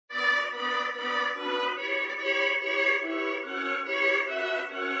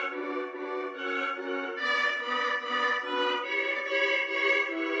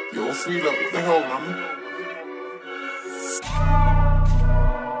Yo, free love, what the hell, man?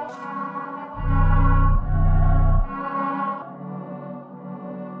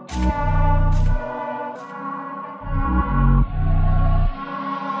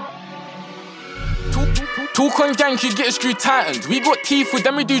 Talk on gang, you get a screw tightened. We got teeth with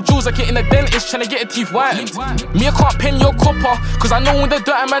them, we do jewels like it in a dentist trying to get a teeth whitened. Me, I can't pen your copper, cause I know when the dirt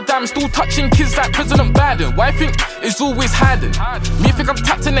and madam still touching kids like President Biden. Why I think it's always hiding? Me think I'm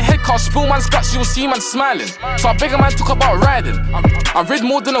tapped in the head car, spill man's guts, you'll see man smiling. So I beg a man talk about riding. I read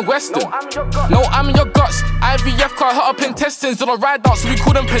more than a western. No, I'm in your guts. IVF car hurt up intestines on a ride out, so we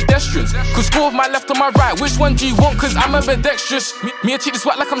call them pedestrians. Cause score of my left or my right, which one do you want? Cause I'm ambidextrous. Me, I treat this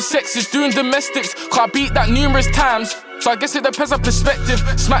work like I'm sexist, doing domestics. Can't beat that numerous times, so I guess it depends on perspective.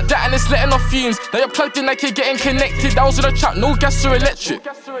 Smack that and it's letting off fumes. Now you're plugged in like you're getting connected. That was in a trap, no gas or electric.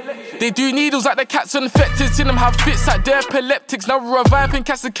 They do needles like the cats are infected. Seen them have fits like they're epileptics. Now we're reviving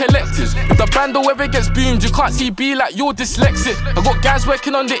cats and collectors. If the band or ever gets boomed, you can't see B like you're dyslexic. I got guys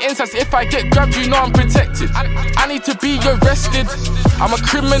working on the insides. If I get grabbed, you know I'm protected. I need to be arrested. I'm a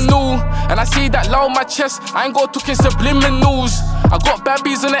criminal, and I see that low on my chest. I ain't got talking subliminals. I got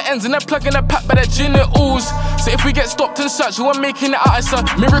babbies on the ends and they're plugging the pack by their genitals. So if we get stopped and such, you weren't making it out, it's a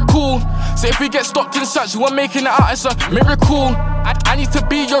miracle. So if we get stopped and such, you weren't making it out, it's a miracle. I need to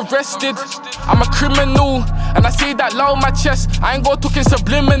be arrested. I'm a criminal, and I see that low on my chest. I ain't got talking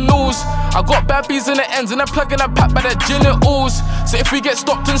subliminals. I got babbies on the ends and they're plugging the pack by their genitals. So if we get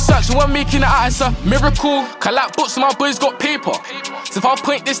stopped and such, you weren't making it out, it's a miracle. Collect books, my boys got paper. So if I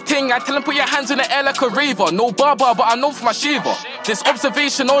point this thing, I tell them put your hands in the air like a raver. No barber, but I know for my shaver. This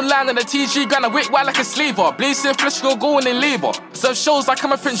observation online and the TG gonna wait white like a slaver. Blazing flesh, go going in labour. Serve shows like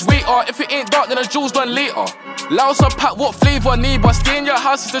I'm a French waiter. If it ain't dark, then the jewels done later. Laos or pack, what flavour? Neighbour, stay in your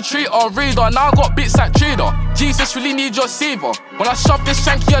house is a treat or reader. Now I got bits like trader. Jesus really need your savior. When I shove this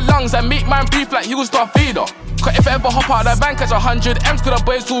shank in your lungs, I make mine breathe like he was Darth Vader. Cause if I ever hop out of the bank, catch 100 M's, cause the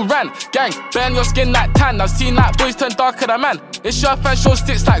boys all ran. Gang, burn your skin like tan. I've seen like boys turn darker than man. It's your fan show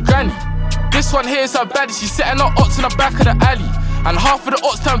sticks like granny. This one here is her baddie, she's setting her ots in the back of the alley. And half of the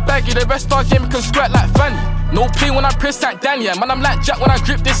ots turn baggy, the rest are game can squirt like Fanny. No play when I press like Danny, and man I'm like Jack when I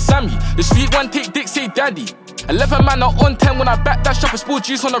grip this Sammy. The street one take dick, say daddy. 11 man are on 10 when I back that shop and spill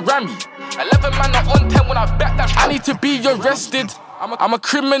juice on the rammy. 11 man are on 10 when I back that shop. I need to be arrested. I'm a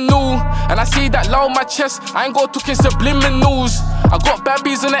criminal, and I see that low on my chest. I ain't got talking subliminals. I got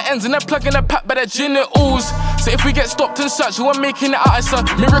babbies on the ends and they're plugging the pack by their genitals. So if we get stopped and such, you weren't making it out, it's a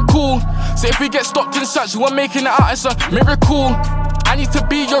miracle. So if we get stopped and such, you weren't making it out, it's a miracle. I need to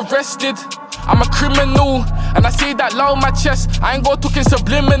be arrested. I'm a criminal, and I see that low on my chest. I ain't got talking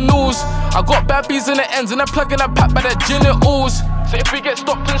subliminals. I got babbies on the ends and they're plugging the pack by their genitals. So if we get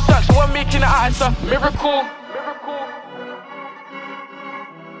stopped and such, you weren't making it out, it's a miracle.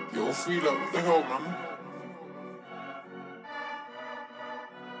 Yo, free love, what the hell, man?